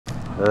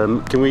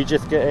Can we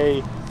just get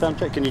a sound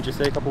check? Can you just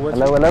say a couple words?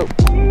 Hello, hello.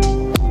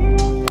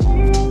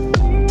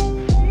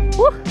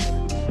 Woo!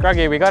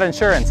 Gruggy, we got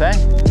insurance, eh?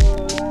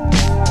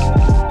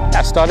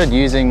 I started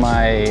using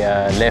my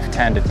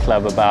left-handed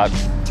club about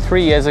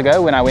 3 years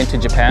ago when I went to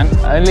Japan.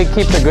 I only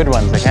keep the good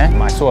ones, okay?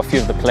 I saw a few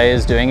of the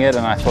players doing it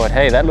and I thought,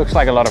 hey, that looks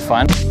like a lot of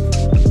fun.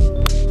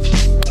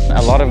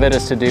 A lot of it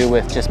is to do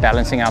with just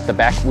balancing out the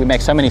back. We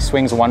make so many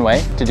swings one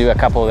way, to do a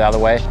couple the other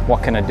way.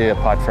 What can it do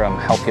apart from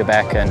help your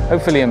back and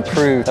hopefully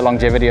improve the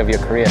longevity of your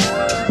career?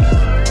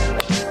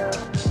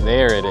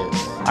 There it is.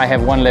 I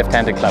have one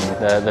left-handed club,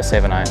 the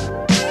 7-iron.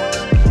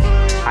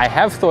 I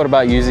have thought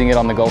about using it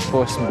on the golf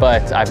course,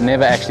 but I've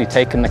never actually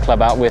taken the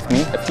club out with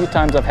me. A few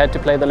times I've had to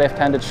play the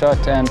left-handed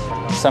shot and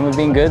some have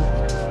been good,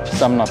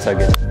 some not so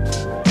good.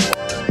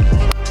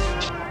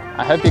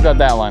 I hope you got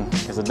that one,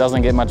 because it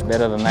doesn't get much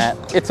better than that.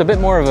 It's a bit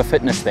more of a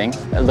fitness thing,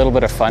 a little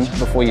bit of fun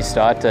before you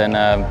start and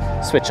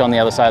switch on the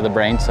other side of the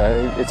brain,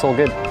 so it's all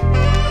good.